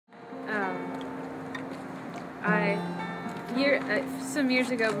Some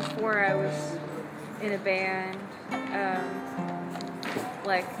years ago, before I was in a band,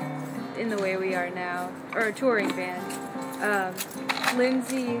 like in the way we are now, or a touring band,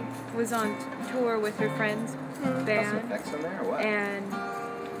 Lindsay was on tour with her friend's band, and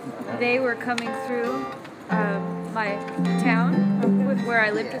they were coming through my town with where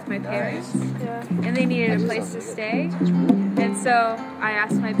I lived with my parents, and they needed a place to stay, and so I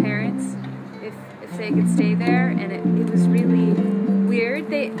asked my parents if they could stay there, and it was really weird.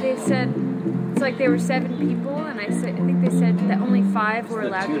 They said it's like there were 7 people, and I think they said that only 5 were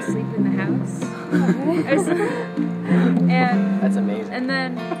allowed to sleep in the house. And that's amazing. And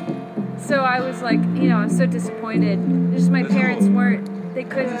then, so I was like, I was so disappointed. Just my parents they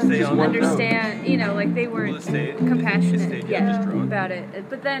couldn't understand, like they weren't compassionate yet about it.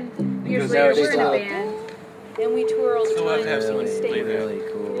 But then years later, we're in a band. And we tour all the time, so we stay really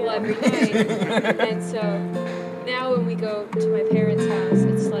cool every night. And so now when we go to my parents' house,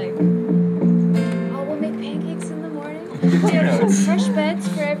 it's like, oh, we'll make pancakes in the morning. We have fresh beds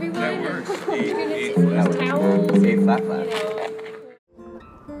for everyone. We're gonna use towels.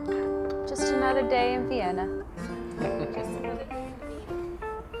 Just another day in Vienna. Just another day in Vienna.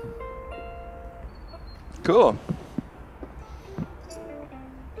 Cool.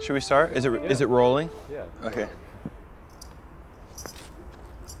 Should we start? Is it rolling? Yeah. Okay.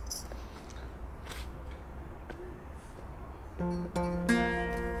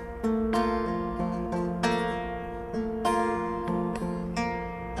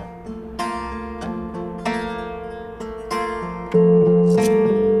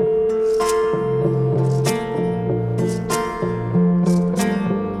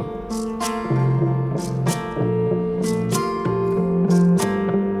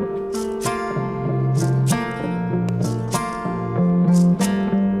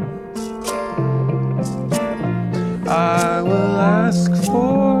 I will ask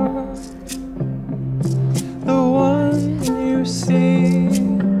for the one you see,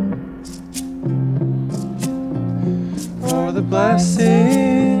 for the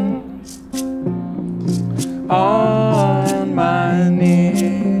blessing on my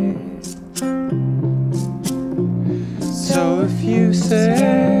knee. So if you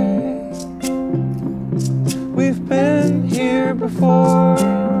say we've been here before,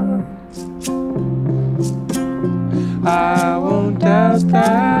 I won't doubt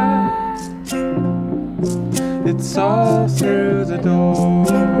that it's all through the door.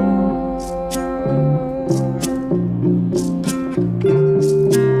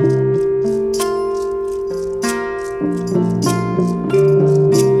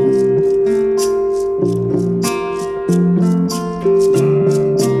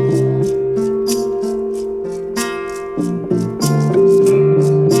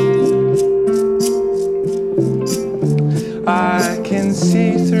 I can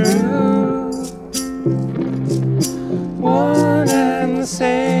see through one and the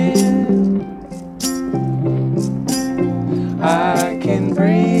same. I can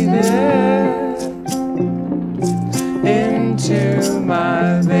breathe it into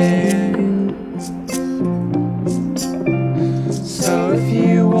my veins. So if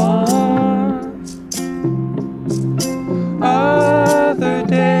you want other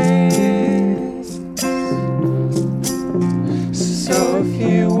days, so if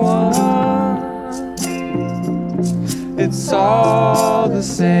you want, it's all the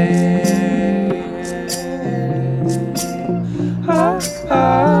same. Ah,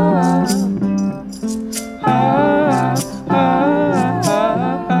 ah, ah, ah, ah,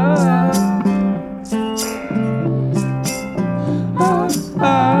 ah,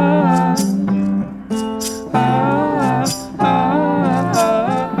 ah,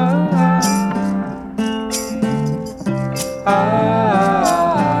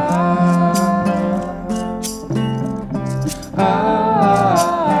 ah.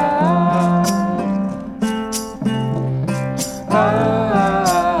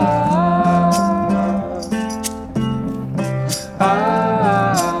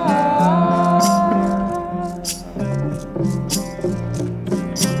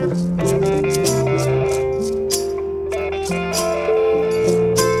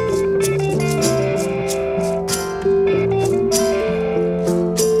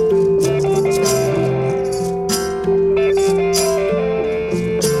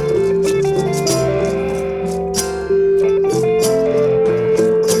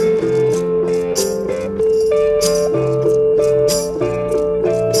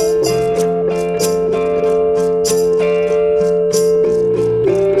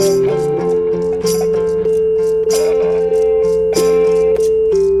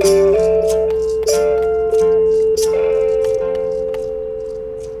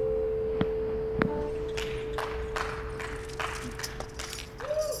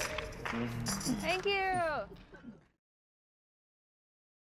 Thank you.